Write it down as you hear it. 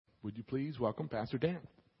would you please welcome Pastor Dan?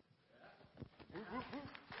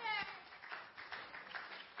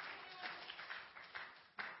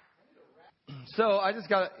 So I just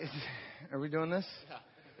got. Are we doing this? Yeah.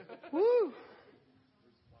 Woo!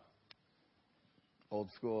 Old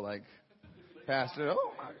school, like pastor.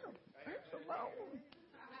 Oh my God!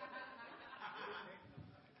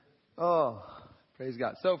 Oh, praise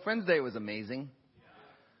God! So Friends Day was amazing.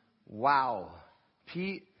 Wow,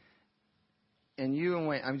 Pete and you and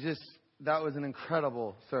Wayne. That was an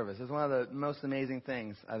incredible service. It was one of the most amazing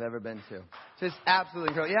things I've ever been to. Just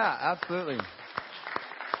absolutely incredible. Yeah, absolutely.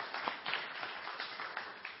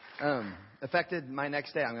 Affected my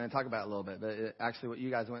next day. I'm going to talk about it a little bit, but actually what you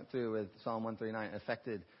guys went through with Psalm 139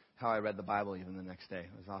 affected how I read the Bible even the next day.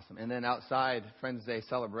 It was awesome. And then outside, Friends Day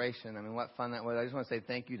celebration. I mean, what fun that was. I just want to say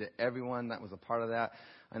thank you to everyone that was a part of that.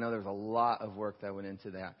 I know there was a lot of work that went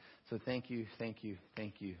into that. So thank you, thank you,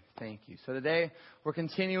 thank you, thank you. So today we're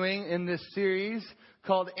continuing in this series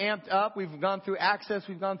called Amped Up. We've gone through Access,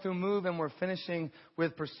 we've gone through Move, and we're finishing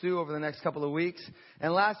with Pursue over the next couple of weeks.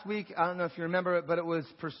 And last week, I don't know if you remember it, but it was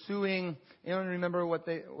pursuing. Anyone remember what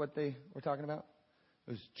they were talking about?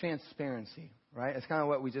 It was transparency, right? It's kind of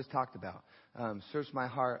what we just talked about. Search my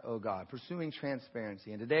heart, oh God. Pursuing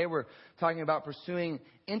transparency. And today we're talking about pursuing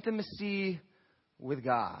intimacy with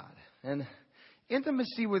God. And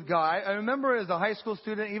intimacy with God, I remember as a high school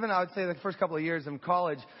student, even I would say the first couple of years in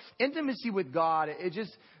college, intimacy with God, it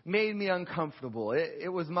just made me uncomfortable.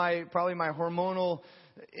 It was probably my hormonal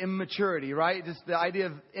immaturity, right? Just the idea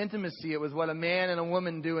of intimacy. It was what a man and a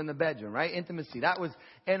woman do in the bedroom, right? Intimacy. That was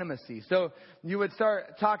intimacy. So you would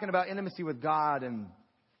start talking about intimacy with God, and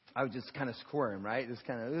I would just kind of squirm, right? Just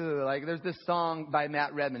kind of, like, there's this song by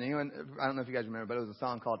Matt Redman. Anyone, I don't know if you guys remember, but it was a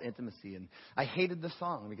song called Intimacy. And I hated the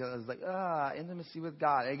song because I was like, intimacy with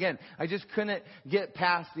God. Again, I just couldn't get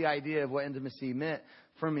past the idea of what intimacy meant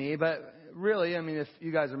for me. But really, I mean, if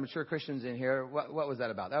you guys are mature Christians in here, what was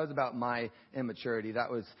that about? That was about my immaturity.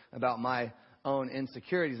 That was about my own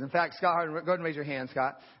insecurities. In fact, Scott Harden, go ahead and raise your hand,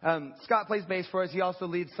 Scott. Scott plays bass for us. He also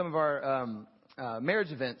leads some of our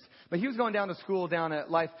marriage events. But he was going down to school down at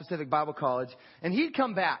Life Pacific Bible College, and he'd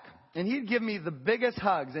come back and he'd give me the biggest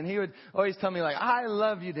hugs, and he would always tell me, like, I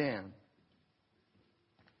love you, Dan.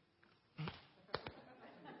 I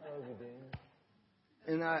love you,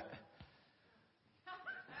 Dan.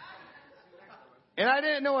 And I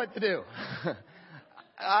didn't know what to do.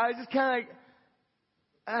 I was just kind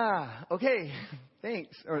of like, okay,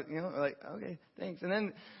 thanks. Or, like, okay, thanks. And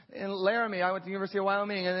then in Laramie, I went to the University of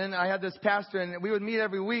Wyoming, and then I had this pastor, and we would meet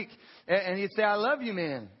every week, and he'd say, I love you,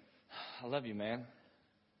 man. I love you, man.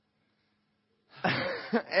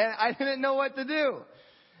 And I didn't know what to do.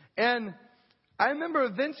 And I remember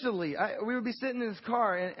eventually, we would be sitting in his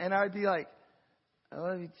car, and I'd be like, I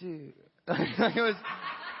love you too. It was,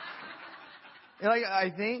 like,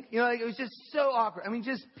 I think, like, it was just so awkward. I mean,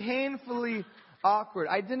 just painfully awkward.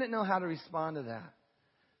 I didn't know how to respond to that.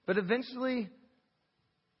 But eventually,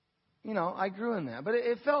 I grew in that. But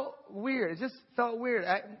it felt weird. It just felt weird.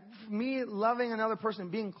 Me loving another person,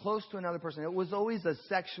 being close to another person, it was always a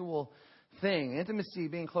sexual thing. Intimacy,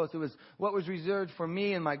 being close, it was what was reserved for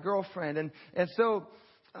me and my girlfriend. And so,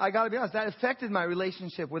 I got to be honest, that affected my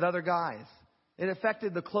relationship with other guys. It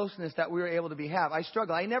affected the closeness that we were able to have. I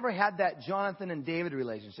struggled. I never had that Jonathan and David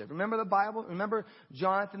relationship. Remember the Bible? Remember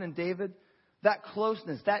Jonathan and David? That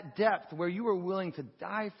closeness, that depth where you were willing to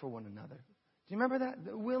die for one another. Do you remember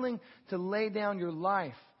that? Willing to lay down your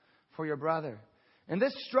life for your brother. And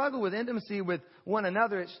this struggle with intimacy with one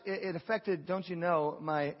another, it affected, don't you know,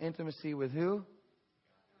 my intimacy with who?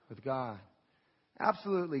 With God.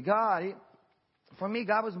 Absolutely. God, for me,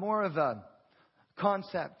 God was more of a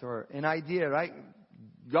concept or an idea, right?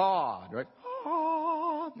 God, right?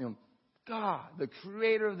 God, the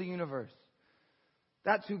creator of the universe.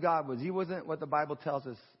 That's who God was. He wasn't what the Bible tells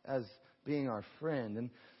us as being our friend. And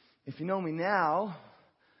if you know me now,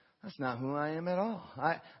 that's not who I am at all.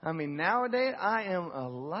 I mean, nowadays, I am a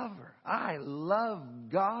lover. I love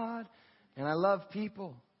God, and I love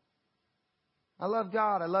people. I love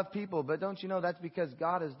God. I love people. But don't you know that's because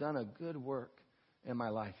God has done a good work in my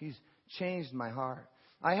life. He's changed my heart.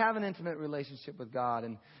 I have an intimate relationship with God,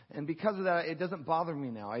 and because of that, it doesn't bother me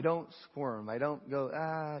now. I don't squirm. I don't go,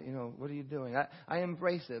 what are you doing? I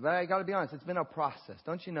embrace it. But I got to be honest, it's been a process.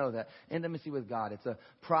 Don't you know that? Intimacy with God, it's a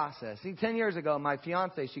process. See, 10 years ago, my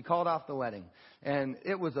fiance, she called off the wedding, and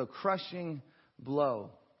it was a crushing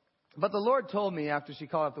blow. But the Lord told me after she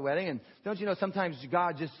called off the wedding, and don't you know, sometimes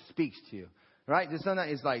God just speaks to you, right? Just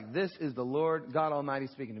sometimes it's like, this is the Lord God Almighty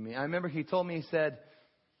speaking to me. I remember he told me, he said,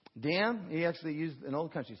 Dan, he actually used an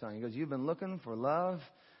old country song. He goes, you've been looking for love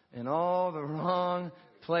in all the wrong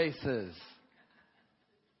places.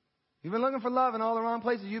 You've been looking for love in all the wrong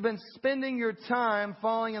places. You've been spending your time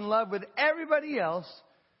falling in love with everybody else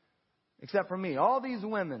except for me. All these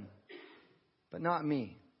women, but not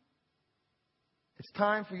me. It's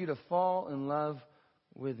time for you to fall in love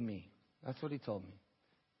with me. That's what he told me.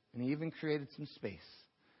 And he even created some space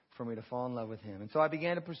for me to fall in love with him. And so I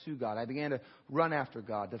began to pursue God. I began to run after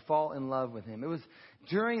God, to fall in love with him. It was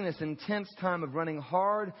during this intense time of running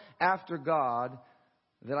hard after God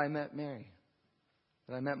that I met Mary,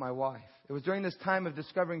 that I met my wife. It was during this time of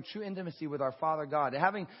discovering true intimacy with our Father God,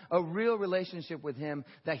 having a real relationship with him,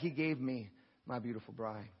 that he gave me my beautiful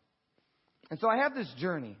bride. And so I have this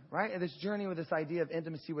journey, right? This journey with this idea of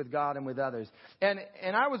intimacy with God and with others. And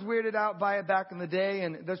I was weirded out by it back in the day.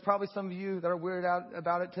 And there's probably some of you that are weirded out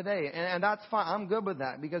about it today. And that's fine. I'm good with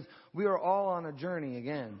that, because we are all on a journey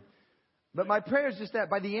again. But my prayer is just that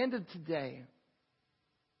by the end of today,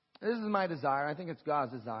 this is my desire. I think it's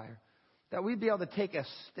God's desire, that we'd be able to take a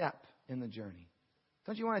step in the journey.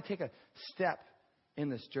 Don't you want to take a step in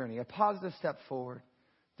this journey, a positive step forward,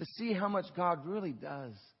 to see how much God really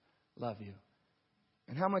does love you,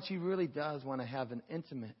 and how much he really does want to have an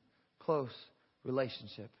intimate, close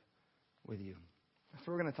relationship with you? That's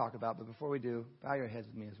what we're going to talk about. But before we do, bow your heads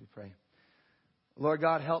with me as we pray. Lord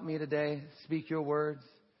God, help me today. Speak your words.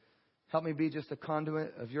 Help me be just a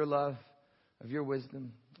conduit of your love, of your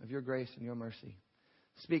wisdom, of your grace and your mercy.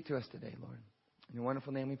 Speak to us today, Lord. In your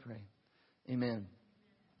wonderful name we pray. Amen.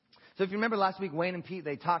 So if you remember last week, Wayne and Pete,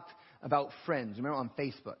 they talked about friends. Remember, on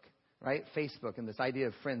Facebook. Right? Facebook and this idea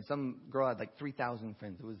of friends. Some girl had like 3,000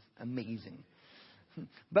 friends. It was amazing.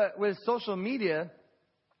 But with social media,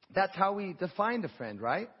 that's how we defined a friend,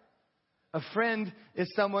 right? A friend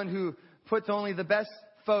is someone who puts only the best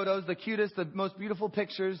photos, the cutest, the most beautiful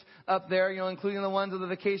pictures up there, including the ones of the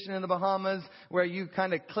vacation in the Bahamas where you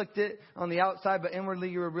kind of clicked it on the outside, but inwardly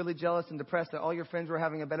you were really jealous and depressed that all your friends were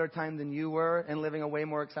having a better time than you were and living a way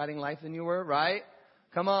more exciting life than you were, right?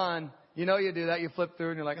 Come on. You know you do that. You flip through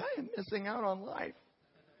and you're like, I am missing out on life.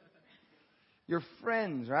 Your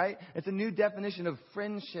friends, right? It's a new definition of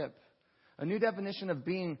friendship. A new definition of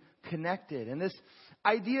being connected. And this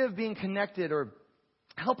idea of being connected, or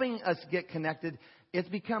helping us get connected, it's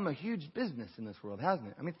become a huge business in this world, hasn't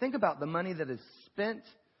it? I mean, think about the money that is spent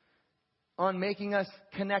on making us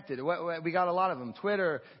connected. We got a lot of them.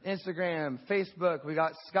 Twitter, Instagram, Facebook. We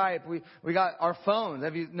got Skype. We got our phones.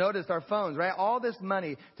 Have you noticed our phones, right? All this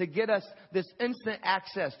money to get us this instant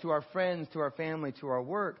access to our friends, to our family, to our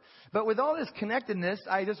work. But with all this connectedness,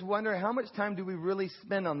 I just wonder, how much time do we really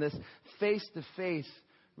spend on this face-to-face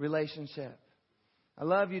relationship? I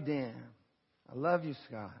love you, Dan. I love you,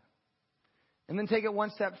 Scott. And then take it one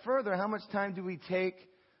step further. How much time do we take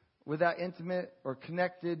with that intimate or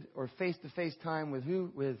connected or face-to-face time with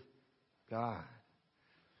who? With God.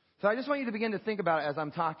 So I just want you to begin to think about it as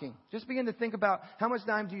I'm talking. Just begin to think about, how much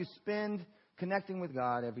time do you spend connecting with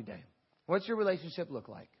God every day? What's your relationship look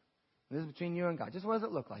like? This is between you and God. Just what does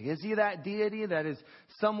it look like? Is he that deity that is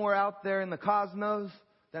somewhere out there in the cosmos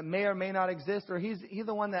that may or may not exist? Or he's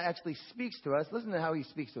the one that actually speaks to us? Listen to how he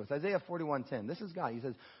speaks to us. Isaiah 41:10. This is God. He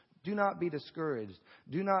says, do not be discouraged.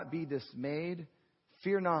 Do not be dismayed.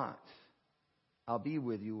 Fear not, I'll be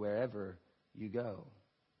with you wherever you go.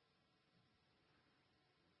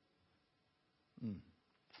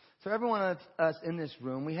 So every one of us in this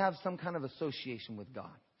room, we have some kind of association with God,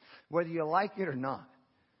 whether you like it or not,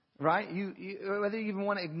 right? Whether you even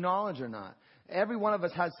want to acknowledge or not. Every one of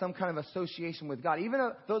us has some kind of association with God. Even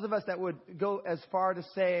those of us that would go as far to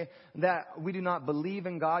say that we do not believe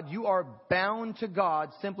in God, you are bound to God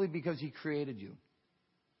simply because he created you.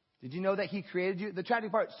 Did you know that he created you? The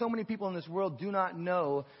tragic part, so many people in this world do not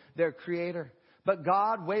know their creator. But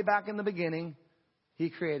God, way back in the beginning,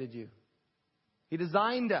 he created you. He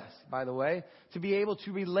designed us, by the way, to be able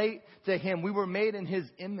to relate to him. We were made in his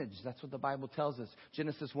image. That's what the Bible tells us.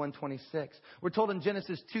 Genesis 1:26. We're told in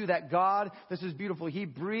Genesis 2 that God, this is beautiful, he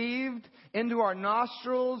breathed into our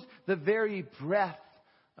nostrils the very breath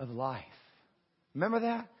of life. Remember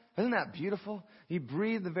that? Isn't that beautiful? He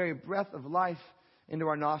breathed the very breath of life into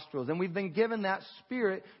our nostrils. And we've been given that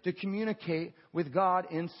spirit to communicate with God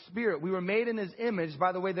in spirit. We were made in his image.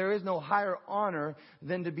 By the way, there is no higher honor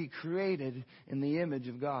than to be created in the image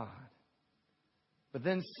of God. But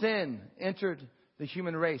then sin entered the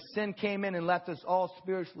human race. Sin came in and left us all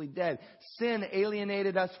spiritually dead. Sin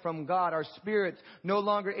alienated us from God. Our spirits no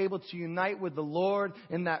longer able to unite with the Lord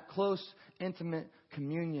in that close, intimate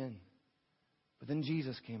communion. But then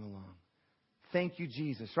Jesus came along. Thank you,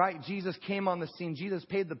 Jesus, right? Jesus came on the scene. Jesus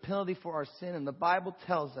paid the penalty for our sin. And the Bible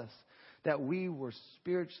tells us that we were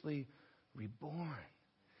spiritually reborn.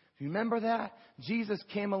 You remember that? Jesus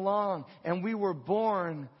came along and we were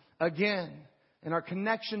born again. And our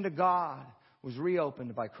connection to God was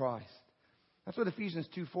reopened by Christ. That's what Ephesians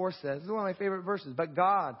 2:4 says. This is one of my favorite verses. But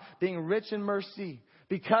God, being rich in mercy,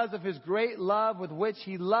 because of His great love with which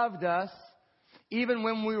He loved us, even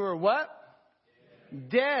when we were what?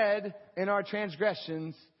 Dead in our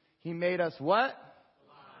transgressions, He made us what?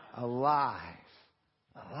 Alive.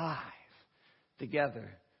 Alive.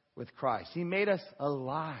 Together with Christ. He made us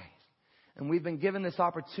alive. And we've been given this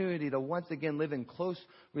opportunity to once again live in close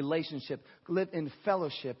relationship, live in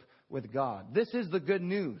fellowship with God. This is the good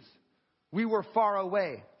news. We were far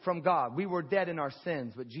away from God. We were dead in our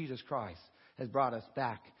sins, but Jesus Christ has brought us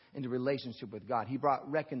back into relationship with God. He brought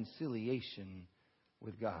reconciliation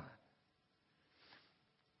with God.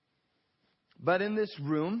 But in this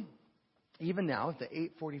room, even now at the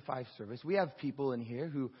 8:45 service, we have people in here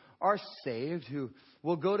who are saved, who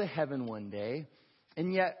will go to heaven one day,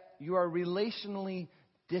 and yet you are relationally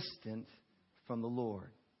distant from the Lord.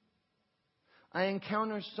 I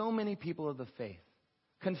encounter so many people of the faith,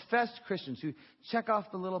 confessed Christians who check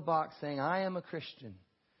off the little box saying, I am a Christian,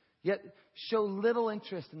 yet show little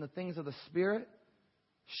interest in the things of the Spirit,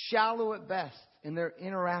 shallow at best in their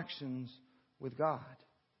interactions with God.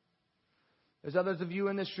 There's others of you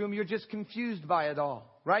in this room, you're just confused by it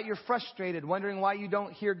all, right? You're frustrated, wondering why you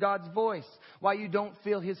don't hear God's voice, why you don't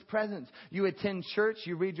feel His presence. You attend church,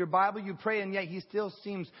 you read your Bible, you pray, and yet He still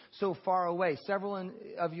seems so far away. Several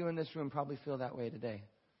of you in this room probably feel that way today.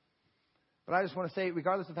 But I just want to say,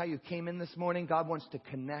 regardless of how you came in this morning, God wants to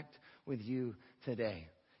connect with you today.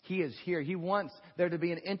 He is here. He wants there to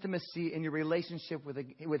be an intimacy in your relationship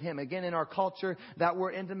with Him. Again, in our culture, that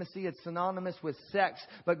word intimacy is synonymous with sex.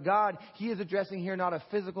 But God, He is addressing here not a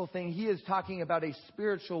physical thing. He is talking about a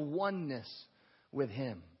spiritual oneness with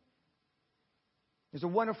Him. There's a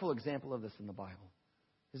wonderful example of this in the Bible.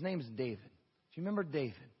 His name is David. Do you remember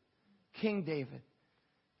David? King David.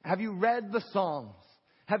 Have you read the Psalms?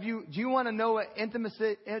 Do you want to know what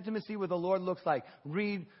intimacy with the Lord looks like?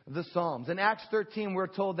 Read the Psalms. In Acts 13, we're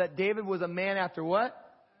told that David was a man after what?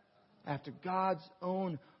 After God's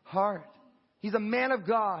own heart. He's a man of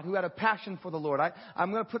God who had a passion for the Lord.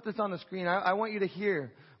 I'm going to put this on the screen. I want you to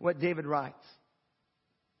hear what David writes.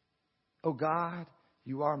 Oh God,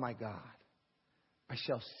 you are my God. I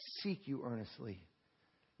shall seek you earnestly.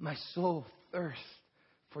 My soul thirsts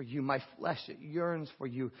for you. My flesh, it yearns for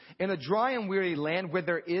you. In a dry and weary land where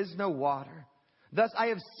there is no water. Thus I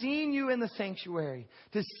have seen you in the sanctuary,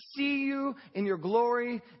 to see you in your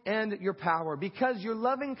glory and your power. Because your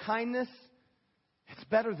loving kindness, it's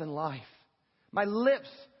better than life. My lips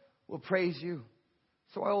will praise you.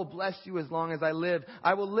 So I will bless you as long as I live.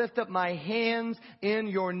 I will lift up my hands in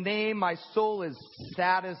your name. My soul is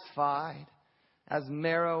satisfied as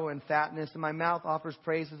marrow and fatness, and my mouth offers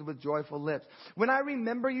praises with joyful lips. When I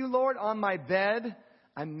remember you, Lord, on my bed,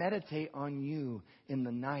 I meditate on you in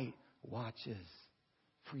the night watches.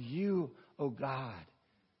 For you, O God,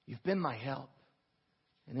 you've been my help.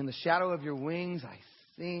 And in the shadow of your wings, I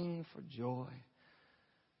sing for joy.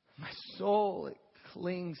 My soul, it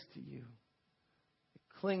clings to you. It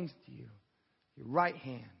clings to you. Your right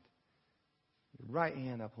hand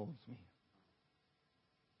upholds me.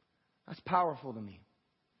 That's powerful to me.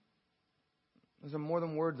 Those are more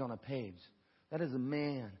than words on a page. That is a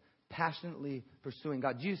man passionately pursuing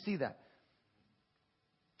God. Do you see that?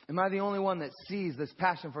 Am I the only one that sees this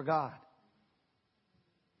passion for God?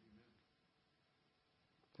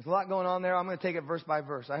 There's a lot going on there. I'm going to take it verse by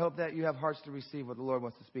verse. I hope that you have hearts to receive what the Lord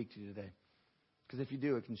wants to speak to you today. Because if you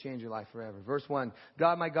do, it can change your life forever. Verse 1,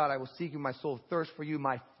 God, my God, I will seek you. My soul thirsts for you.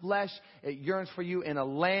 My flesh, it yearns for you in a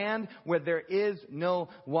land where there is no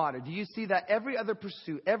water. Do you see that? Every other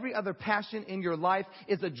pursuit, every other passion in your life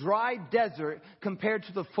is a dry desert compared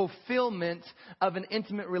to the fulfillment of an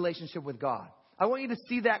intimate relationship with God. I want you to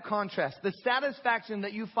see that contrast. The satisfaction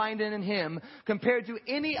that you find in Him compared to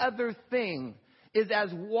any other thing is as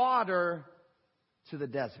water to the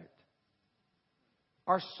desert.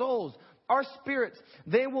 Our souls, our spirits,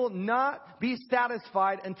 they will not be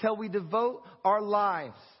satisfied until we devote our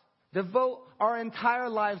lives, devote our entire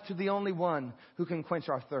lives to the only one who can quench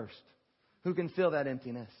our thirst, who can fill that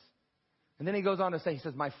emptiness. And then he goes on to say, he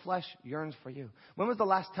says, my flesh yearns for you. When was the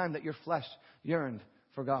last time that your flesh yearned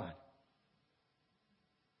for God?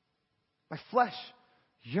 My flesh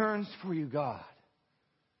yearns for you, God.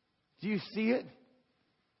 Do you see it?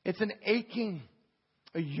 It's an aching,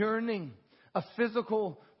 a yearning, a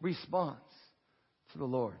physical response to the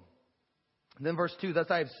Lord. And then verse 2, thus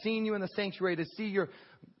I have seen you in the sanctuary to see your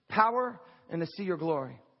power and to see your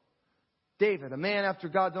glory. David, a man after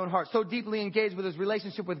God's own heart, so deeply engaged with his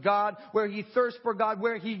relationship with God, where he thirsts for God,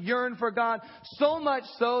 where he yearned for God, so much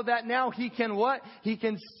so that now he can what? He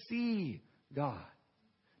can see God.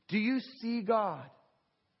 Do you see God?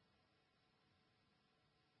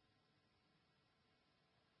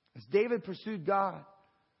 As David pursued God,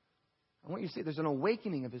 I want you to see there's an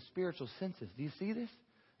awakening of his spiritual senses. Do you see this?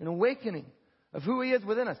 An awakening of who he is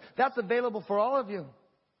within us. That's available for all of you.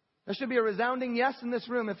 There should be a resounding yes in this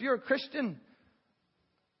room. If you're a Christian,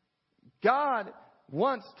 God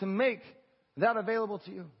wants to make that available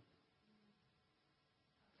to you.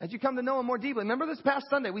 As you come to know Him more deeply. Remember this past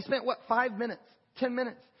Sunday, we spent, 5 minutes, 10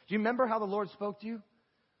 minutes. Do you remember how the Lord spoke to you?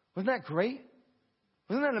 Wasn't that great?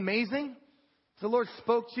 Wasn't that amazing? The Lord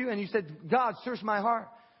spoke to you and you said, God, search my heart.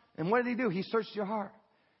 And what did He do? He searched your heart.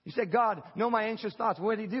 You said, God, know my anxious thoughts.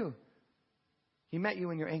 What did He do? He met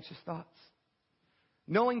you in your anxious thoughts.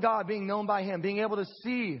 Knowing God, being known by Him, being able to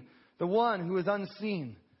see the one who is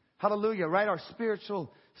unseen. Hallelujah, right? Our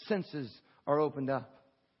spiritual senses are opened up.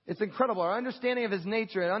 It's incredible. Our understanding of His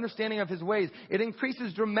nature and understanding of His ways, it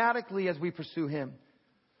increases dramatically as we pursue Him.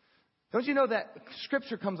 Don't you know that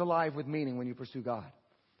Scripture comes alive with meaning when you pursue God?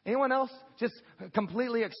 Anyone else just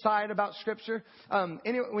completely excited about Scripture?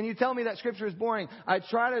 When you tell me that Scripture is boring, I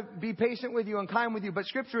try to be patient with you and kind with you, but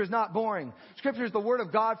Scripture is not boring. Scripture is the Word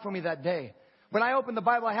of God for me that day. When I open the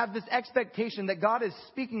Bible, I have this expectation that God is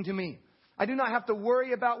speaking to me. I do not have to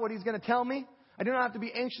worry about what He's going to tell me. I do not have to be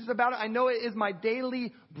anxious about it. I know it is my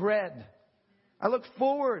daily bread. I look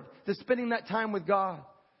forward to spending that time with God,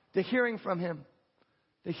 to hearing from Him,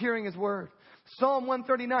 to hearing His Word. Psalm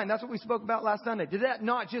 139, that's what we spoke about last Sunday. Did that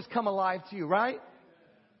not just come alive to you, right?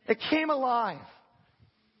 It came alive.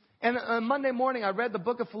 And on Monday morning, I read the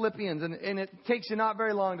book of Philippians, and it takes you not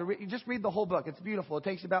very long to read. You just read the whole book. It's beautiful. It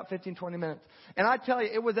takes you about 15, 20 minutes. And I tell you,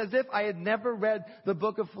 it was as if I had never read the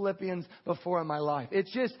book of Philippians before in my life. It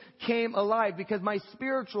just came alive because my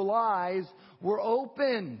spiritual eyes were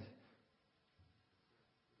opened.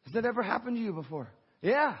 Has that ever happened to you before?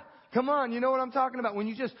 Yeah. Come on, you know what I'm talking about. When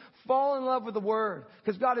you just fall in love with the Word.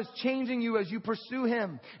 Because God is changing you as you pursue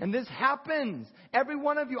Him. And this happens. Every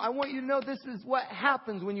one of you, I want you to know this is what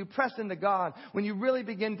happens when you press into God. When you really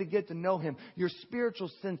begin to get to know Him. Your spiritual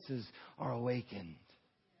senses are awakened.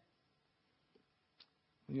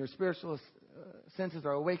 When your spiritual senses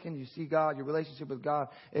are awakened, you see God, your relationship with God,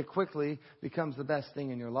 it quickly becomes the best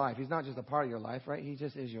thing in your life. He's not just a part of your life, right? He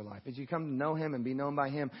just is your life. As you come to know Him and be known by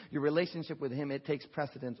Him, your relationship with Him, it takes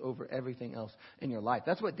precedence over everything else in your life.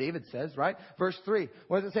 That's what David says, right? Verse 3.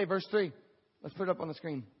 What does it say? Verse 3. Let's put it up on the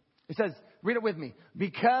screen. It says, read it with me.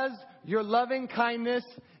 Because your loving kindness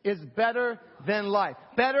is better than life.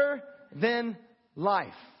 Better than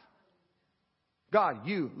life. God,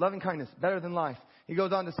 you, loving kindness, better than life. He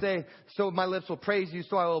goes on to say, so my lips will praise you,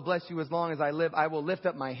 so I will bless you as long as I live. I will lift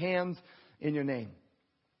up my hands in your name.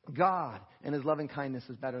 God and His loving kindness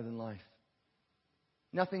is better than life.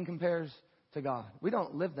 Nothing compares to God. We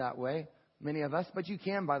don't live that way, many of us, but you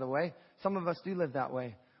can, by the way. Some of us do live that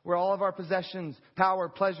way. Where all of our possessions, power,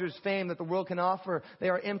 pleasures, fame that the world can offer, they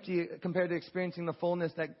are empty compared to experiencing the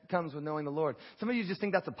fullness that comes with knowing the Lord. Some of you just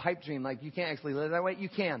think that's a pipe dream, like you can't actually live that way. You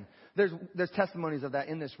can. There's testimonies of that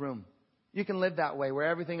in this room. You can live that way where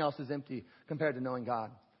everything else is empty compared to knowing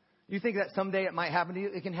God. You think that someday it might happen to you?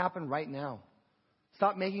 It can happen right now.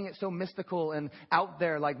 Stop making it so mystical and out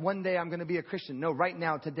there like one day I'm going to be a Christian. No, right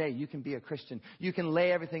now, today, you can be a Christian. You can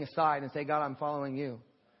lay everything aside and say, God, I'm following you.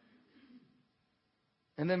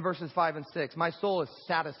 And then verses 5 and 6. My soul is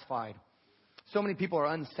satisfied. So many people are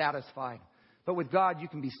unsatisfied. But with God, you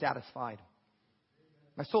can be satisfied.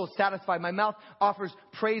 My soul is satisfied. My mouth offers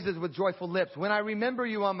praises with joyful lips. When I remember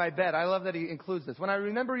you on my bed, I love that he includes this. When I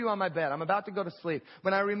remember you on my bed, I'm about to go to sleep.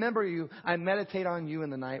 When I remember you, I meditate on you in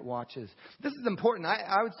the night watches. This is important.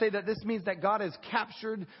 I would say that this means that God has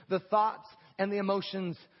captured the thoughts and the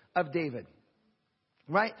emotions of David.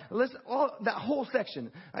 Right? Listen, that whole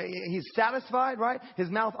section. He's satisfied, right? His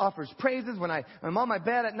mouth offers praises. When I'm on my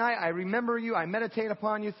bed at night, I remember you. I meditate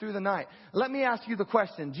upon you through the night. Let me ask you the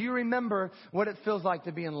question. Do you remember what it feels like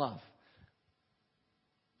to be in love?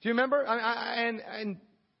 Do you remember? And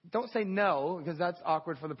don't say no, because that's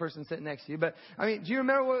awkward for the person sitting next to you. But, do you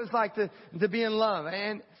remember what it was like to be in love?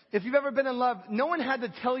 And if you've ever been in love, no one had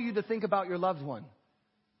to tell you to think about your loved one.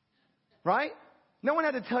 Right? No one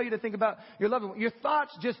had to tell you to think about your loved one. Your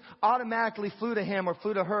thoughts just automatically flew to him or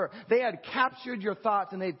flew to her. They had captured your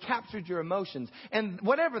thoughts and they had captured your emotions. And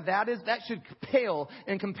whatever that is, that should pale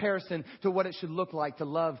in comparison to what it should look like to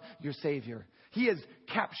love your Savior. He has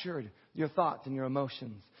captured your thoughts and your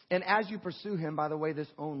emotions. And as you pursue Him, by the way, this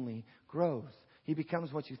only grows. He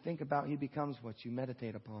becomes what you think about. He becomes what you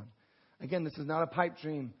meditate upon. Again, this is not a pipe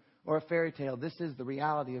dream or a fairy tale. This is the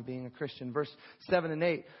reality of being a Christian. Verse 7 and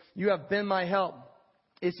 8. You have been my help.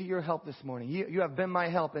 Is He your help this morning? You have been my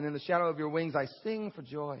help, and in the shadow of your wings I sing for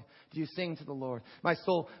joy. Do you sing to the Lord? My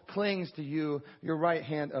soul clings to you. Your right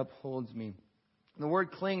hand upholds me. The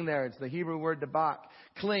word cling there, it's the Hebrew word dabak.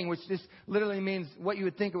 Cling, which just literally means what you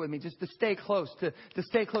would think it would mean. Just to stay close, to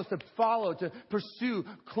stay close, to follow, to pursue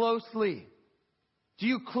closely. Do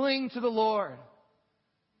you cling to the Lord?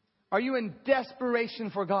 Are you in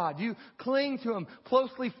desperation for God? Do you cling to Him,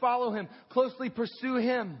 closely follow Him, closely pursue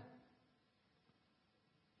Him?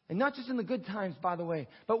 And not just in the good times, by the way,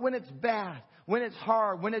 but when it's bad, when it's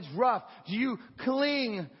hard, when it's rough, do you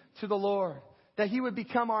cling to the Lord? That He would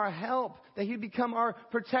become our help, that He would become our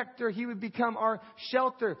protector, He would become our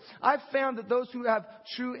shelter. I've found that those who have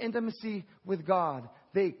true intimacy with God,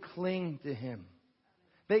 they cling to Him.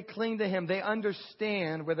 They cling to Him. They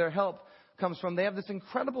understand where their help comes from. They have this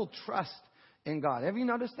incredible trust in God. Have you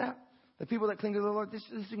noticed that? The people that cling to the Lord, this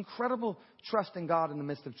incredible trust in God in the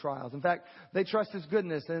midst of trials. In fact, they trust His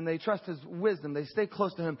goodness and they trust His wisdom. They stay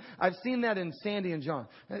close to Him. I've seen that in Sandy and John.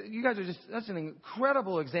 You guys are that's an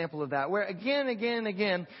incredible example of that. Where again,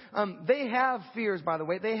 they have fears, by the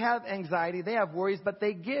way. They have anxiety. They have worries, but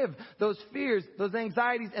they give those fears, those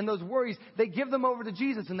anxieties, and those worries, they give them over to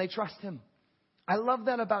Jesus and they trust Him. I love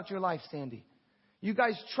that about your life, Sandy. You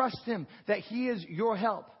guys trust Him, that He is your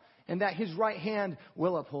help and that His right hand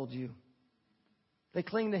will uphold you. They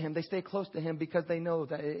cling to Him. They stay close to Him because they know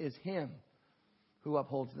that it is Him who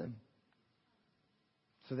upholds them.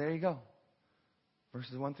 So there you go.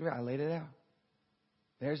 Verses 1 through 8. I laid it out.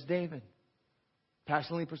 There's David.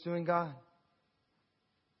 Passionately pursuing God.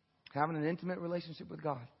 Having an intimate relationship with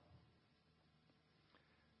God.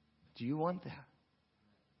 Do you want that?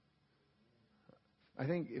 I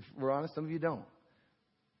think if we're honest, some of you don't.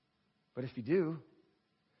 But if you do,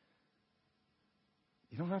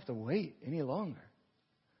 you don't have to wait any longer.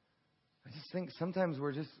 I just think sometimes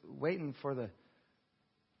we're just waiting for the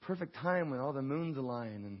perfect time when all the moons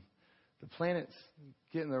align and the planets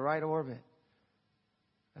get in the right orbit.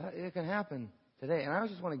 It can happen today. And I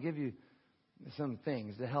just want to give you some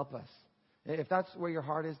things to help us. If that's where your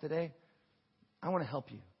heart is today, I want to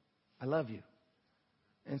help you. I love you.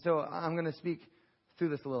 And so I'm going to speak through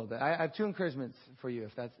this a little bit. I have two encouragements for you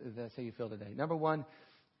if that's how you feel today. Number one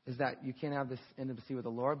is that you can't have this intimacy with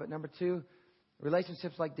the Lord. But number two,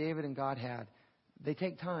 relationships like David and God had, they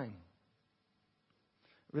take time.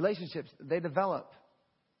 Relationships, they develop.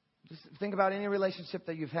 Just think about any relationship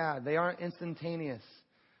that you've had. They aren't instantaneous.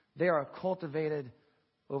 They are cultivated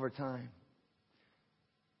over time.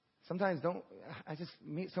 Sometimes I just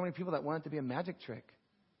meet so many people that want it to be a magic trick.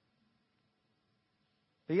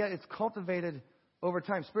 But yet it's cultivated over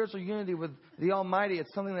time. Spiritual unity with the Almighty,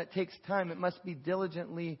 it's something that takes time. It must be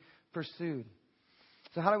diligently pursued.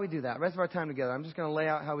 So how do we do that? The rest of our time together, I'm just going to lay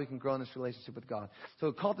out how we can grow in this relationship with God.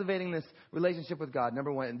 So cultivating this relationship with God,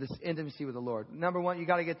 number one, this intimacy with the Lord. Number one, you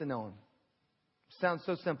got to get to know Him. Sounds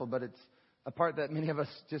so simple, but it's a part that many of us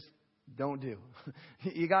just don't do.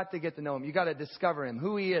 You got to get to know Him. You got to discover Him,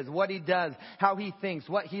 who He is, what He does, how He thinks,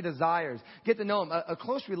 what He desires. Get to know Him. A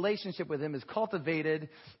close relationship with Him is cultivated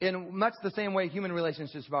in much the same way human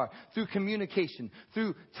relationships are, through communication,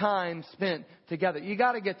 through time spent together. You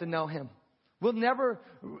got to get to know Him. We'll never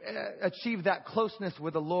achieve that closeness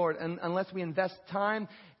with the Lord unless we invest time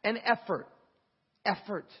and effort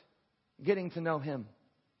getting to know Him.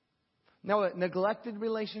 Now, a neglected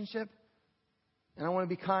relationship, and I want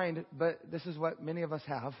to be kind, but this is what many of us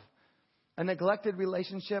have. A neglected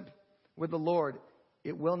relationship with the Lord,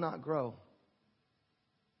 it will not grow.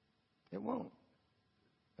 It won't.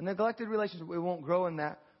 A neglected relationship, it won't grow in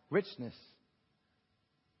that richness.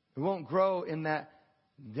 It won't grow in that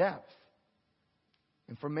depth.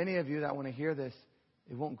 And for many of you that want to hear this,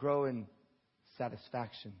 it won't grow in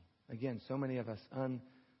satisfaction. Again, so many of us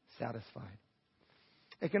unsatisfied.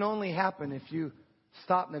 It can only happen if you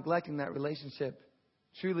stop neglecting that relationship,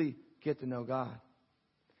 truly get to know God.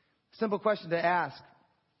 Simple question to ask.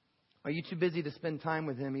 Are you too busy to spend time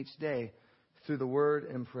with Him each day through the Word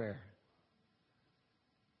and prayer?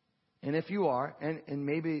 And if you are, and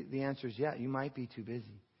maybe the answer is yes, you might be too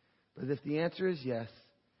busy. But if the answer is yes,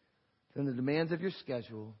 then the demands of your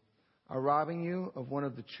schedule are robbing you of one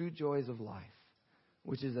of the true joys of life,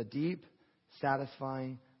 which is a deep,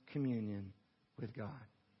 satisfying communion with God.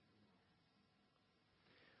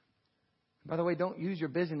 By the way, don't use your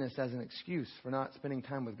busyness as an excuse for not spending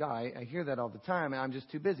time with God. I hear that all the time. I'm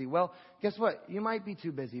just too busy. Well, guess what? You might be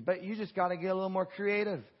too busy, but you just got to get a little more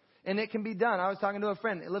creative. And it can be done. I was talking to a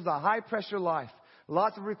friend. It lives a high-pressure life.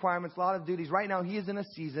 lots of requirements, a lot of duties. Right now, he is in a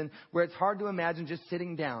season where it's hard to imagine just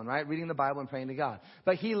sitting down, right, reading the Bible and praying to God.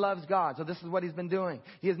 But he loves God, so this is what he's been doing.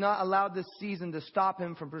 He has not allowed this season to stop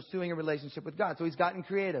him from pursuing a relationship with God. So he's gotten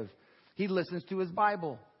creative. He listens to his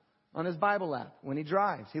Bible on his Bible app when he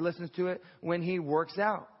drives. He listens to it when he works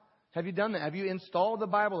out. Have you done that? Have you installed the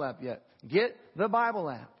Bible app yet? Get the Bible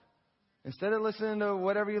app. Instead of listening to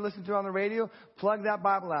whatever you listen to on the radio, plug that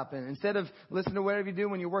Bible app in. Instead of listening to whatever you do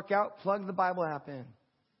when you work out, plug the Bible app in.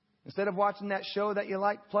 Instead of watching that show that you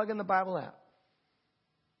like, plug in the Bible app.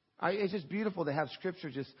 It's just beautiful to have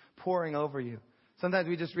Scripture just pouring over you. Sometimes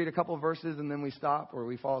we just read a couple of verses and then we stop or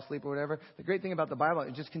we fall asleep or whatever. The great thing about the Bible,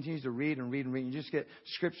 it just continues to read and read and read. You just get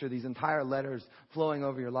Scripture, these entire letters flowing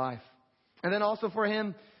over your life. And then also for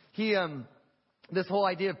him, this whole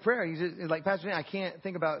idea of prayer, he's just like, Pastor Dan, I can't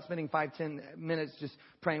think about spending 5-10 minutes just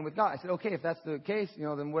praying with God. I said, okay, if that's the case,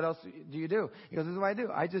 then what else do you do? He goes, this is what I do.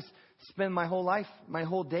 I just spend my whole life, my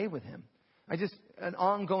whole day with him. An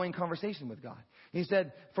ongoing conversation with God. He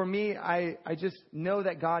said, for me, I just know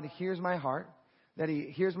that God hears my heart, that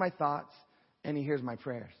he hears my thoughts, and he hears my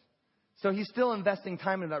prayers. So he's still investing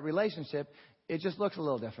time in that relationship. It just looks a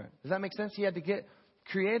little different. Does that make sense? He had to get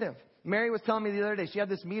creative. Mary was telling me the other day, she had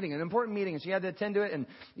this meeting, an important meeting, and she had to attend to it. And,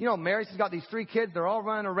 Mary, she's got these 3 kids. They're all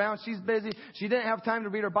running around. She's busy. She didn't have time to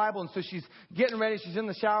read her Bible. And so she's getting ready. She's in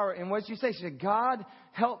the shower. And what did she say? She said, God,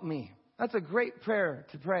 help me. That's a great prayer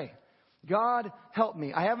to pray. God, help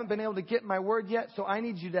me. I haven't been able to get my word yet, so I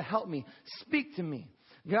need you to help me. Speak to me.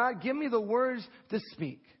 God, give me the words to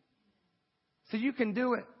speak. So you can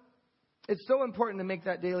do it. It's so important to make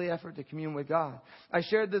that daily effort to commune with God. I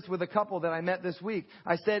shared this with a couple that I met this week.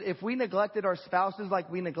 I said, if we neglected our spouses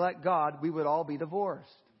like we neglect God, we would all be divorced.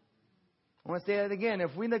 I want to say that again.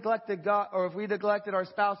 If we neglected God, or if we neglected our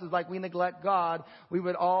spouses like we neglect God, we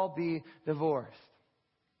would all be divorced.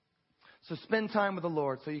 So spend time with the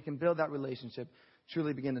Lord so you can build that relationship,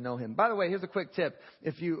 truly begin to know Him. By the way, here's a quick tip.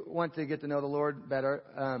 If you want to get to know the Lord better,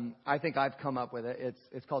 I think I've come up with it.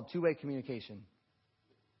 It's called two-way communication.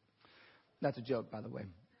 That's a joke, by the way.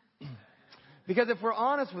 Because if we're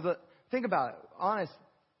honest with it, think about it. Honest,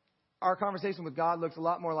 our conversation with God looks a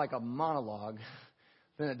lot more like a monologue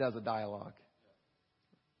than it does a dialogue.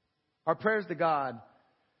 Our prayers to God,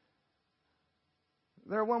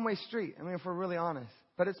 they're a one-way street. I mean, if we're really honest.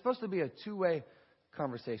 But it's supposed to be a two-way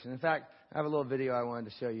conversation. In fact, I have a little video I wanted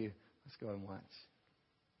to show you. Let's go and watch.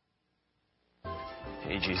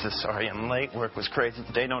 Hey, Jesus, sorry I'm late. Work was crazy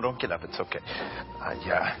today. No, don't get up. It's okay.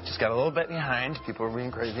 Just got a little bit behind. People were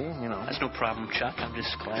being crazy, you know. That's no problem, Chuck. I'm just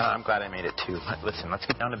glad. No, I'm glad I made it, too. Listen, let's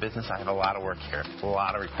get down to business. I have a lot of work here. A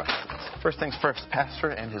lot of requests. First things first, Pastor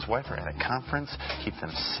and his wife are at a conference. Keep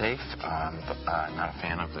them safe. I'm not a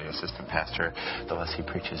fan of the assistant pastor. The less he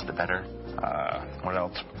preaches, the better. What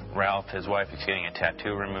else? Ralph, his wife, is getting a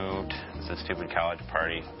tattoo removed. It's a stupid college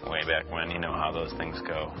party way back when. You know how those things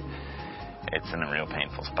go. It's in a real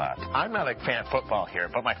painful spot. I'm not a fan of football here,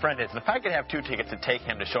 but my friend is. And if I could have 2 tickets to take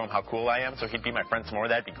him to show him how cool I am so he'd be my friend some more,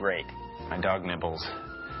 that'd be great. My dog Nibbles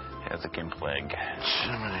has a gimp leg.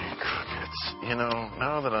 Jiminy crickets. You know,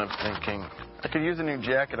 now that I'm thinking, I could use a new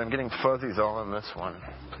jacket. I'm getting fuzzies all on this one.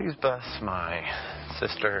 Please bless my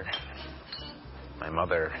sister, my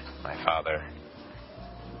mother, my father.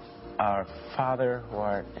 Our Father who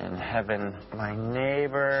art in heaven, my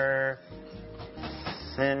neighbor,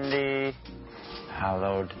 Cindy,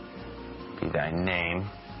 hallowed be thy name.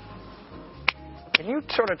 Can you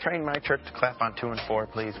sort of train my church to clap on 2 and 4,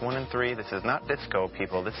 please? 1 and 3, this is not disco,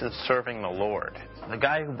 people. This is serving the Lord. The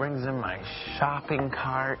guy who brings in my shopping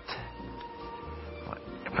cart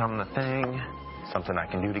from the thing, something I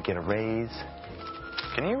can do to get a raise.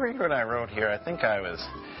 Can you read what I wrote here? I think I was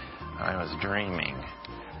dreaming.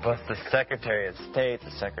 Bless the Secretary of State, the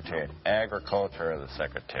Secretary of Agriculture, the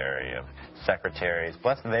Secretary of Secretaries.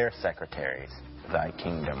 Bless their secretaries. Thy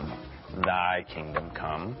kingdom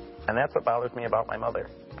come. And that's what bothers me about my mother.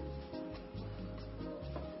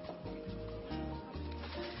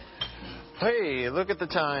 Hey, look at the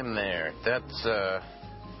time there. That's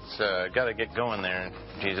got to get going there.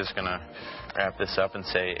 Jesus is going to wrap this up and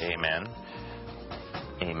say amen.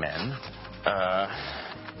 Amen.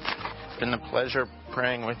 It's been a pleasure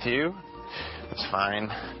praying with you. It's fine.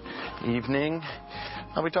 Evening.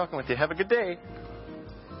 I'll be talking with you. Have a good day.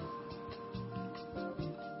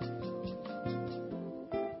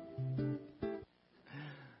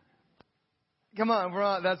 Come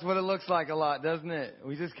on, that's what it looks like a lot, doesn't it?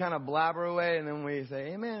 We just kind of blabber away and then we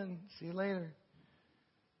say, amen, see you later.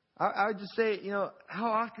 I would just say,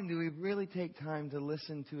 how often do we really take time to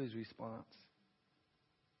listen to His response?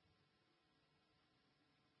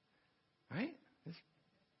 Right?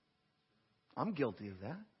 I'm guilty of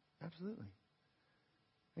that. Absolutely.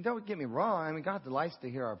 And don't get me wrong. I mean, God delights to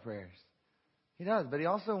hear our prayers. He does. But He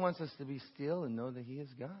also wants us to be still and know that He is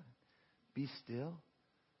God. Be still.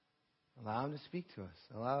 Allow Him to speak to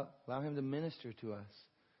us. Allow Him to minister to us.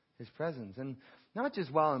 His presence. And not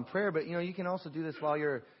just while in prayer, but, you can also do this while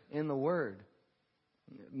you're in the Word.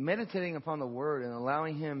 Meditating upon the Word and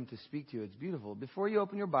allowing Him to speak to you. It's beautiful. Before you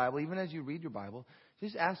open your Bible, even as you read your Bible,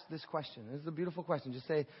 just ask this question. This is a beautiful question. Just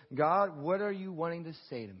say, God, what are you wanting to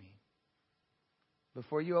say to me?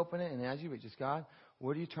 Before you open it and as you read, just, God,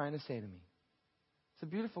 what are you trying to say to me? It's a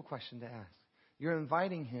beautiful question to ask. You're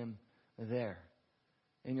inviting Him there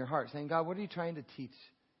in your heart, saying, God, what are you trying to teach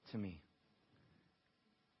to me?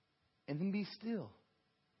 And then be still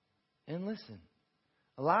and listen.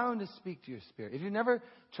 Allow Him to speak to your spirit. If you've never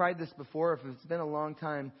tried this before, if it's been a long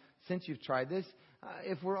time since you've tried this,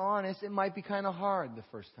 if we're honest, it might be kind of hard the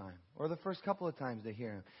first time or the first couple of times to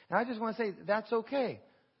hear Him. And I just want to say that's okay.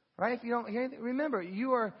 Right? If you don't hear anything, remember,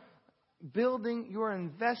 you are building, you are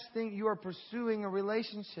investing, you are pursuing a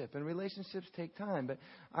relationship. And relationships take time. But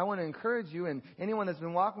I want to encourage you, and anyone that's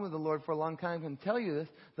been walking with the Lord for a long time can tell you this,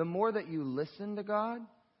 the more that you listen to God,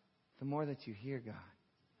 the more that you hear God.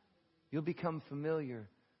 You'll become familiar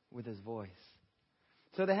with His voice.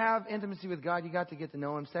 So to have intimacy with God, you got to get to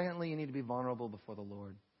know Him. Secondly, you need to be vulnerable before the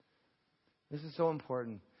Lord. This is so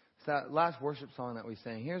important. It's that last worship song that we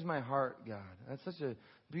sang. Here's my heart, God. That's such a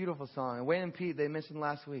beautiful song. And Wayne and Pete, they mentioned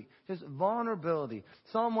last week. Just vulnerability.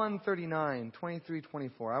 Psalm 139, 23,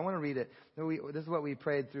 24. I want to read it. This is what we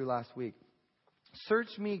prayed through last week. Search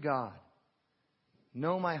me, God.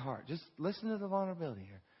 Know my heart. Just listen to the vulnerability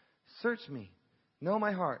here. Search me. Know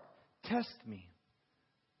my heart. Test me.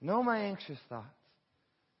 Know my anxious thoughts.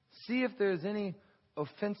 See if there's any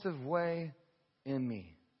offensive way in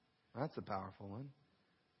me. That's a powerful one.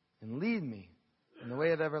 And lead me in the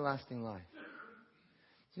way of everlasting life.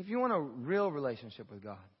 So if you want a real relationship with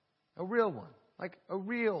God, a real one, like a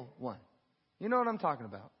real one, you know what I'm talking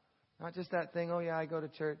about. Not just that thing, oh yeah, I go to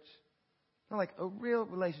church. No, like a real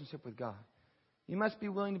relationship with God. You must be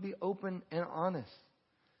willing to be open and honest,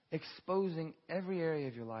 exposing every area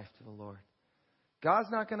of your life to the Lord.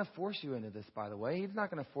 God's not going to force you into this, by the way. He's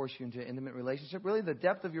not going to force you into an intimate relationship. Really, the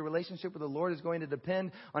depth of your relationship with the Lord is going to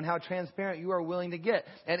depend on how transparent you are willing to get.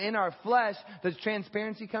 And in our flesh, does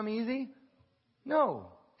transparency come easy?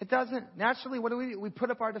 No, it doesn't. Naturally, what do? We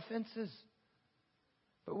put up our defenses.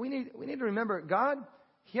 But we need to remember, God,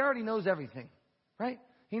 He already knows everything, right?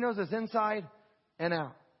 He knows us inside and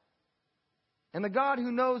out. And the God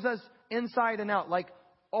who knows us inside and out, like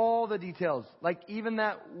all the details, like even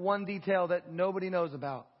that one detail that nobody knows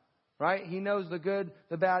about, right? He knows the good,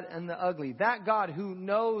 the bad, and the ugly. That God who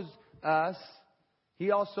knows us,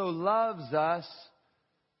 He also loves us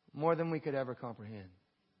more than we could ever comprehend.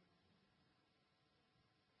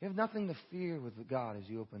 You have nothing to fear with God as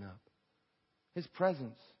you open up. His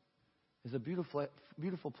presence is a beautiful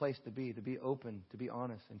place to be open, to be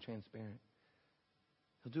honest and transparent.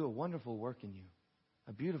 He'll do a wonderful work in you,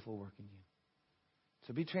 a beautiful work in you.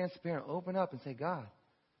 So be transparent. Open up and say, God,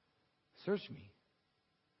 search me.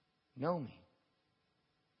 Know me.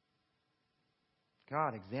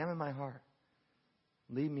 God, examine my heart.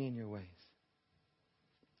 Lead me in your ways.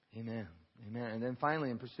 Amen. Amen. And then finally,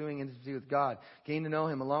 in pursuing intimacy with God, getting to know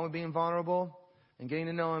Him, along with being vulnerable and getting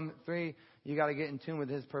to know Him, 3, you got to get in tune with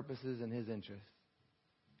His purposes and His interests.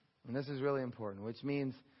 And this is really important, which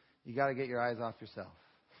means you got to get your eyes off yourself.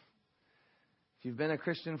 If you've been a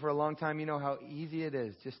Christian for a long time, you know how easy it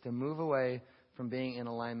is just to move away from being in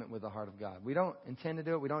alignment with the heart of God. We don't intend to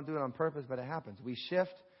do it. We don't do it on purpose, but it happens. We shift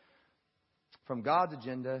from God's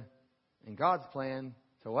agenda and God's plan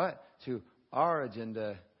to what? To our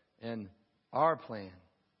agenda and our plan.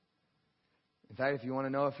 In fact, if you want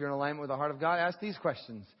to know if you're in alignment with the heart of God, ask these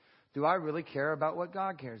questions. Do I really care about what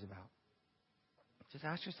God cares about? Just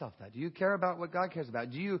ask yourself that. Do you care about what God cares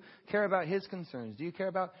about? Do you care about His concerns? Do you care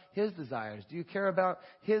about His desires? Do you care about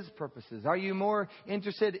His purposes? Are you more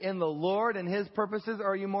interested in the Lord and His purposes,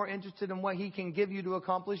 or are you more interested in what He can give you to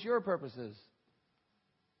accomplish your purposes?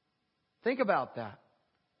 Think about that.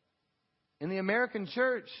 In the American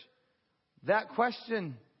church, that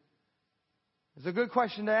question is a good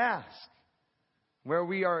question to ask. Where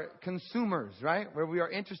we are consumers, right? Where we are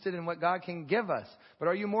interested in what God can give us. But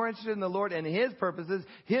are you more interested in the Lord and His purposes,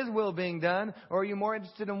 His will being done? Or are you more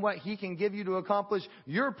interested in what He can give you to accomplish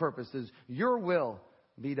your purposes, your will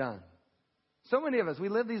be done? So many of us, we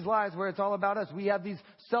live these lives where it's all about us. We have these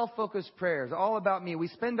self-focused prayers, all about me. We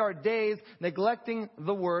spend our days neglecting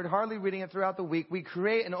the Word, hardly reading it throughout the week. We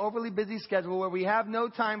create an overly busy schedule where we have no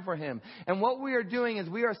time for Him. And what we are doing is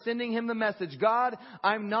we are sending Him the message, God,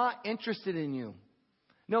 I'm not interested in you.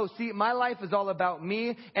 No, see, my life is all about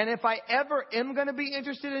me. And if I ever am going to be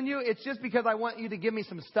interested in you, it's just because I want you to give me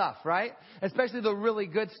some stuff, right? Especially the really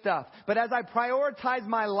good stuff. But as I prioritize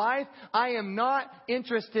my life, I am not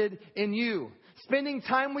interested in you. Spending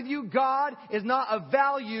time with you, God, is not a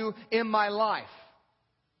value in my life.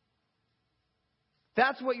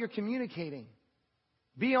 That's what you're communicating.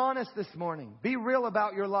 Be honest this morning. Be real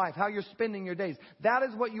about your life, how you're spending your days. That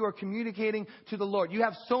is what you are communicating to the Lord. You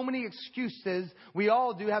have so many excuses. We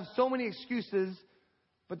all do have so many excuses.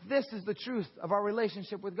 But this is the truth of our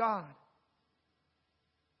relationship with God.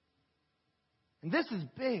 And this is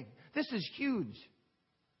big. This is huge.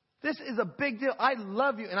 This is a big deal. I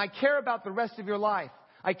love you and I care about the rest of your life.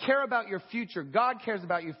 I care about your future. God cares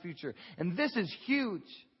about your future. And this is huge.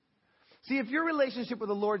 See, if your relationship with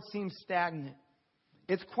the Lord seems stagnant,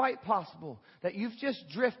 it's quite possible that you've just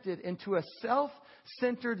drifted into a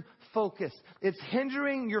self-centered focus. It's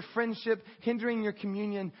hindering your friendship, hindering your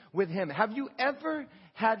communion with Him. Have you ever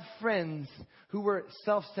had friends who were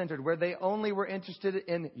self-centered, where they only were interested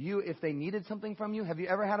in you if they needed something from you? Have you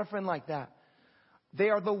ever had a friend like that? They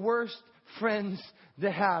are the worst friends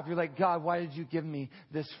to have. You're like, God, why did you give me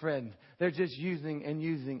this friend? They're just using and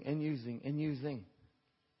using and using and using.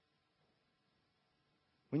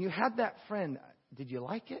 When you had that friend, did you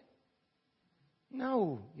like it?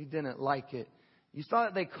 No, you didn't like it. You saw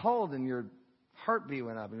that they called and your heartbeat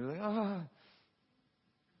went up. And you're like, oh.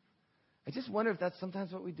 I just wonder if that's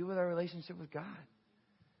sometimes what we do with our relationship with God.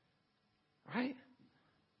 Right?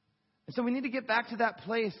 And so we need to get back to that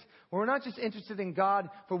place where we're not just interested in God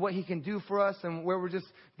for what He can do for us and where we're just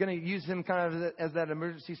going to use Him kind of as that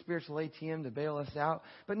emergency spiritual ATM to bail us out.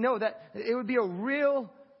 But no, that it would be a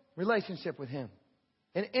real relationship with Him.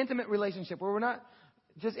 An intimate relationship where we're not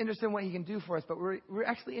just interested in what He can do for us, but we're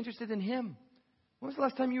actually interested in Him. When was the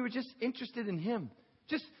last time you were just interested in Him?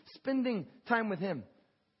 Just spending time with Him.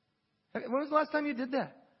 When was the last time you did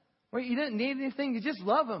that? Where you didn't need anything, you just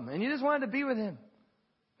love Him and you just wanted to be with Him.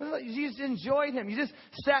 You just enjoyed Him. You just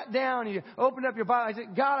sat down and you opened up your Bible. I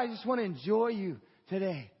said, God, I just want to enjoy you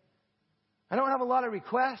today. I don't have a lot of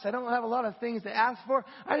requests. I don't have a lot of things to ask for.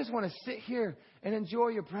 I just want to sit here and enjoy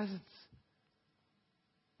your presence.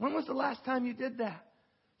 When was the last time you did that?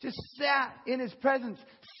 Just sat in His presence,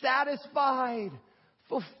 satisfied,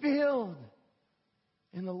 fulfilled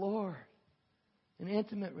in the Lord. An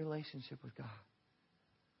intimate relationship with God.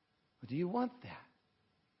 But do you want that?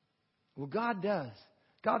 Well, God does.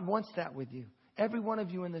 God wants that with you. Every one of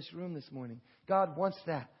you in this room this morning, God wants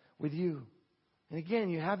that with you. And again,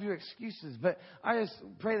 you have your excuses, but I just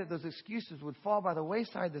pray that those excuses would fall by the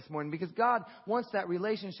wayside this morning, because God wants that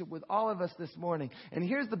relationship with all of us this morning. And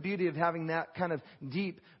here's the beauty of having that kind of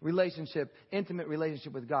deep relationship, intimate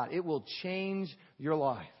relationship with God. It will change your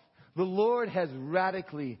life. The Lord has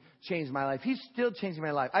radically changed my life. He's still changing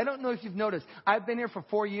my life. I don't know if you've noticed, I've been here for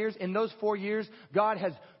 4 years. In those 4 years, God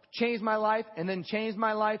has changed my life, and then changed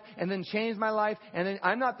my life, and then changed my life. And then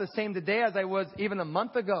I'm not the same today as I was even a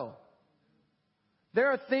month ago. There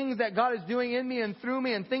are things that God is doing in me and through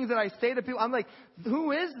me, and things that I say to people. I'm like,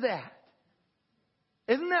 who is that?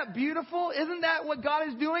 Isn't that beautiful? Isn't that what God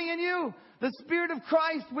is doing in you? The Spirit of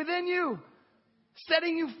Christ within you,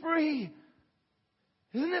 setting you free.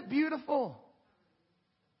 Isn't it beautiful?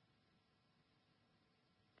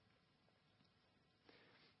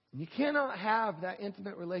 You cannot have that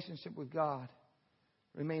intimate relationship with God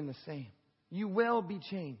remain the same. You will be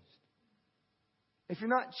changed. If you're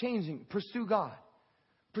not changing, pursue God.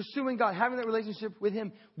 Pursuing God, having that relationship with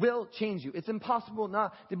Him will change you. It's impossible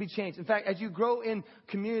not to be changed. In fact, as you grow in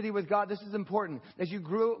community with God, this is important. As you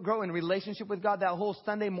grow in relationship with God, that whole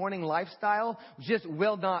Sunday morning lifestyle just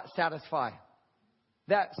will not satisfy.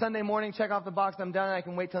 That Sunday morning, check off the box, I'm done, I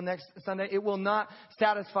can wait till next Sunday. It will not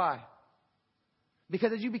satisfy.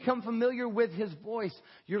 Because as you become familiar with His voice,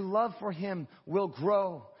 your love for Him will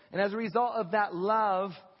grow. And as a result of that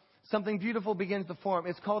love, something beautiful begins to form.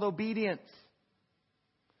 It's called obedience.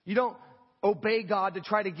 You don't obey God to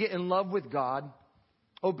try to get in love with God.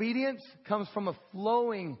 Obedience comes from a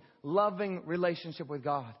flowing, loving relationship with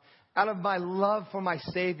God. Out of my love for my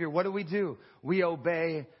Savior, what do? We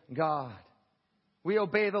obey God. We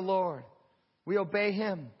obey the Lord. We obey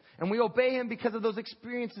Him. And we obey Him because of those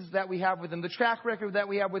experiences that we have with Him. The track record that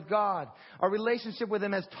we have with God. Our relationship with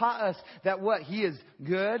Him has taught us that what? He is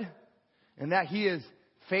good. And that He is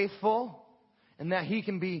faithful. And that He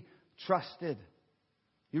can be trusted.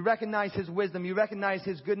 You recognize His wisdom. You recognize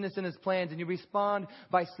His goodness and His plans. And you respond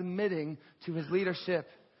by submitting to His leadership.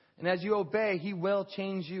 And as you obey, He will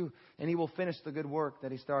change you. And He will finish the good work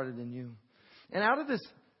that He started in you. And out of this,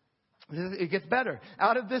 it gets better.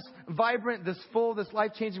 Out of this vibrant, this full, this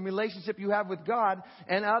life-changing relationship you have with God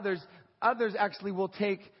and others actually will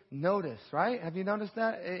take notice, right? Have you noticed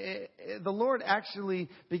that? The Lord actually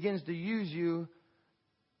begins to use you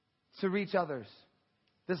to reach others.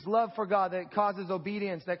 This love for God that causes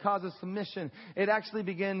obedience, that causes submission, it actually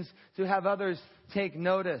begins to have others take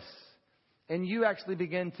notice. And you actually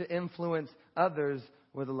begin to influence others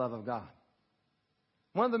with the love of God.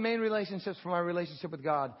 One of the main relationships for my relationship with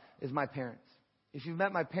God is my parents. If you've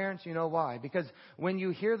met my parents, you know why. Because when you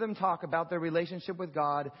hear them talk about their relationship with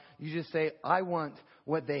God, you just say, I want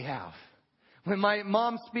what they have. When my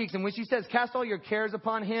mom speaks and when she says, cast all your cares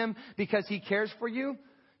upon Him because He cares for you,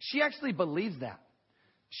 she actually believes that.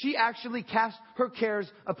 She actually casts her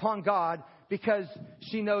cares upon God because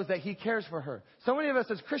she knows that He cares for her. So many of us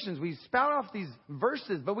as Christians, we spout off these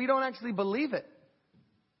verses, but we don't actually believe it.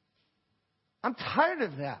 I'm tired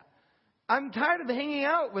of that. I'm tired of hanging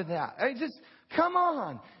out with that. Come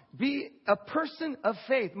on. Be a person of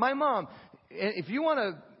faith. My mom, if you want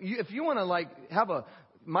to like have a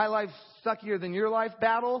my life suckier than your life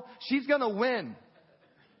battle, she's going to win.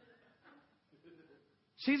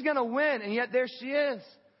 She's going to win. And yet there she is.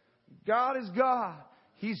 God is God.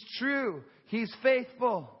 He's true. He's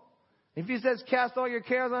faithful. If He says, cast all your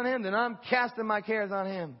cares on Him, then I'm casting my cares on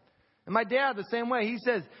Him. And my dad, the same way. He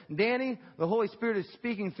says, Danny, the Holy Spirit is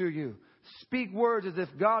speaking through you. Speak words as if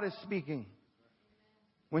God is speaking.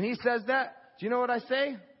 When he says that, do you know what I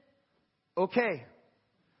say? Okay.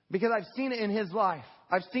 Because I've seen it in his life.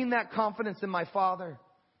 I've seen that confidence in my father.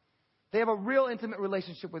 They have a real intimate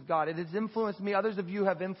relationship with God. It has influenced me. Others of you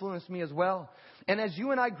have influenced me as well. And as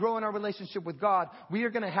you and I grow in our relationship with God, we are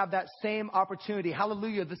going to have that same opportunity.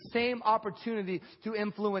 Hallelujah. The same opportunity to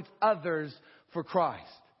influence others for Christ.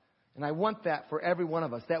 And I want that for every one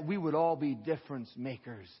of us, that we would all be difference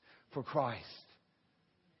makers for Christ.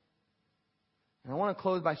 And I want to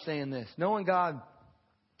close by saying this. Knowing God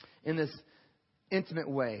in this intimate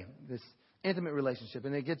way, this intimate relationship,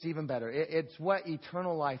 and it gets even better. It's what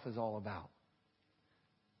eternal life is all about.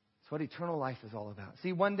 It's what eternal life is all about.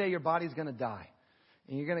 See, one day your body's going to die,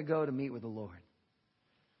 and you're going to go to meet with the Lord.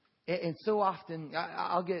 And so often,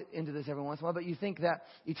 I'll get into this every once in a while, but you think that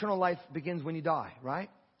eternal life begins when you die, right?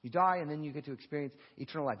 You die and then you get to experience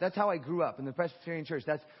eternal life. That's how I grew up in the Presbyterian Church.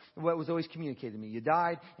 That's what was always communicated to me. You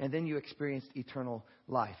died and then you experienced eternal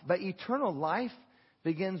life. But eternal life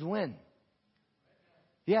begins when?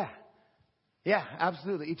 Yeah,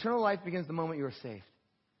 absolutely. Eternal life begins the moment you are saved.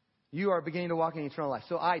 You are beginning to walk in eternal life.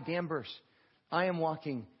 So I, Dan Bursch, I am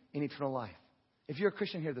walking in eternal life. If you're a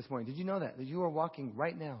Christian here this morning, did you know that? That you are walking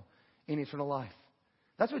right now in eternal life.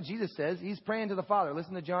 That's what Jesus says. He's praying to the Father.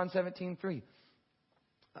 Listen to John 17:3.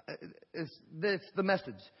 It's the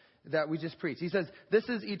message that we just preached. He says, this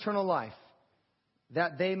is eternal life,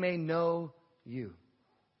 that they may know you.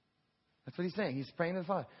 That's what he's saying. He's praying to the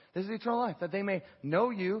Father. This is eternal life, that they may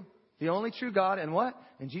know you, the only true God, and what?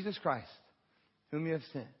 And Jesus Christ, whom you have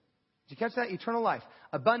sent. Did you catch that? Eternal life.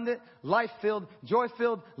 Abundant, life-filled,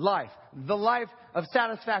 joy-filled life. The life of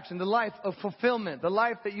satisfaction, the life of fulfillment, the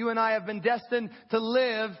life that you and I have been destined to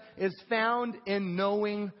live is found in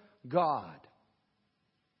knowing God.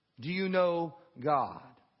 Do you know God?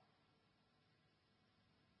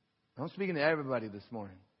 I'm speaking to everybody this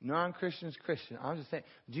morning. Non-Christians, Christian. I'm just saying,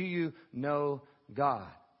 do you know God?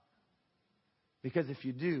 Because if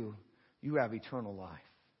you do, you have eternal life.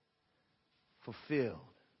 Fulfilled,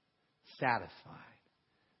 satisfied,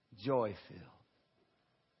 joy-filled.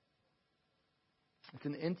 It's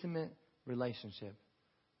an intimate relationship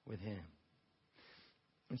with Him.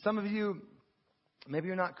 And some of you, maybe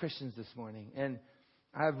you're not Christians this morning, and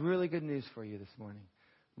I have really good news for you this morning.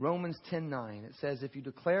 Romans 10:9, it says, if you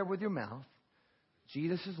declare with your mouth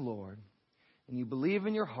Jesus is Lord, and you believe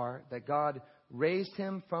in your heart that God raised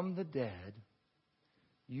Him from the dead,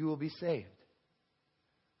 you will be saved.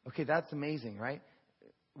 Okay, that's amazing, right?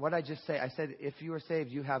 What I just say, I said, if you are saved,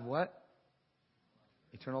 you have what?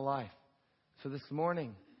 Eternal life. So this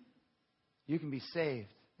morning, you can be saved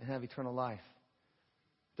and have eternal life.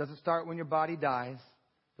 It doesn't start when your body dies,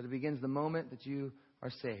 but it begins the moment that you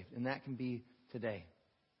are saved. And that can be today.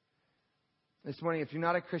 This morning, if you're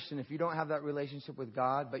not a Christian, if you don't have that relationship with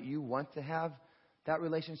God, but you want to have that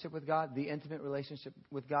relationship with God, the intimate relationship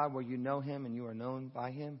with God where you know Him and you are known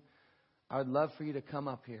by Him, I would love for you to come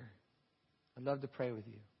up here. I'd love to pray with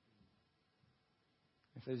you.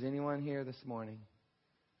 If there's anyone here this morning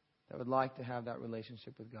that would like to have that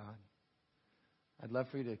relationship with God, I'd love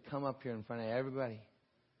for you to come up here in front of everybody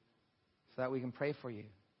so that we can pray for you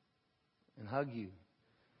and hug you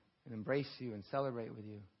and embrace you and celebrate with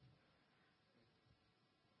you.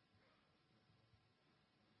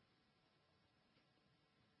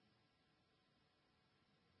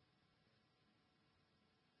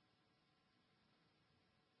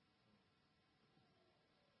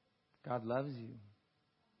 God loves you.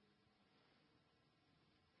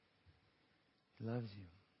 He loves you.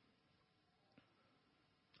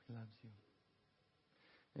 He loves you.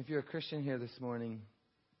 If you're a Christian here this morning,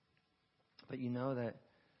 but you know that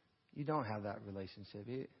you don't have that relationship,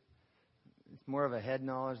 it's more of a head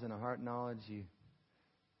knowledge than a heart knowledge.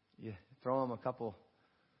 You throw them a couple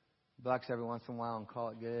bucks every once in a while and call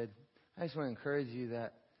it good. I just want to encourage you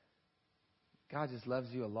that God just loves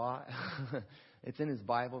you a lot. It's in His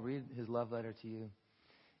Bible. Read His love letter to you.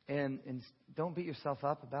 And don't beat yourself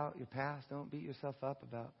up about your past. Don't beat yourself up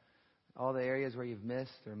about all the areas where you've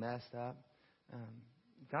missed or messed up.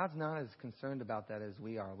 God's not as concerned about that as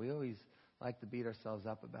we are. We always like to beat ourselves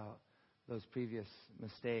up about those previous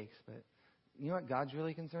mistakes. But you know what God's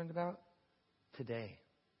really concerned about? Today.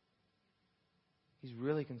 He's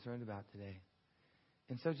really concerned about today.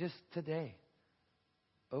 And so just today,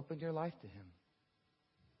 open your life to Him.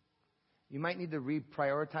 You might need to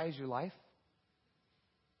reprioritize your life,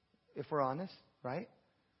 if we're honest, right?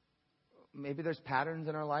 Maybe there's patterns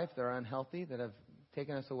in our life that are unhealthy, that have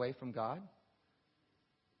taken us away from God.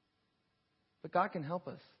 But God can help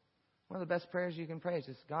us. One of the best prayers you can pray is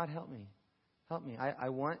just, God, help me. Help me. I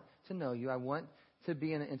want to know you. I want to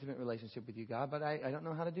be in an intimate relationship with you, God, but I don't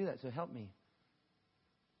know how to do that, so help me.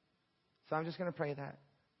 So I'm just going to pray that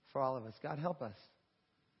for all of us. God, help us.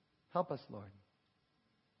 Help us, Lord.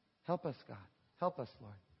 Help us, God. Help us,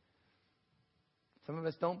 Lord. Some of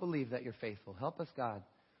us don't believe that you're faithful. Help us, God,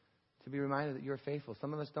 to be reminded that you're faithful.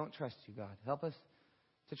 Some of us don't trust you, God. Help us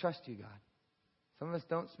to trust you, God. Some of us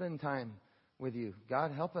don't spend time with you.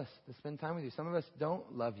 God, help us to spend time with you. Some of us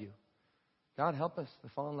don't love you. God, help us to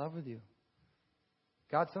fall in love with you.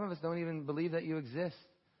 God, some of us don't even believe that you exist.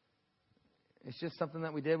 It's just something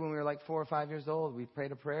that we did when we were like 4 or 5 years old. We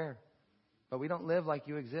prayed a prayer. But we don't live like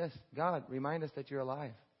you exist. God, remind us that you're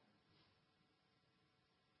alive.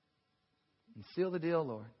 And seal the deal,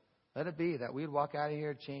 Lord. Let it be that we'd walk out of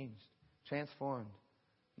here changed, transformed,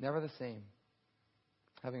 never the same.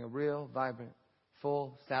 Having a real, vibrant,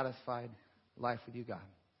 full, satisfied life with you, God.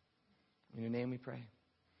 In your name we pray.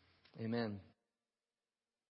 Amen.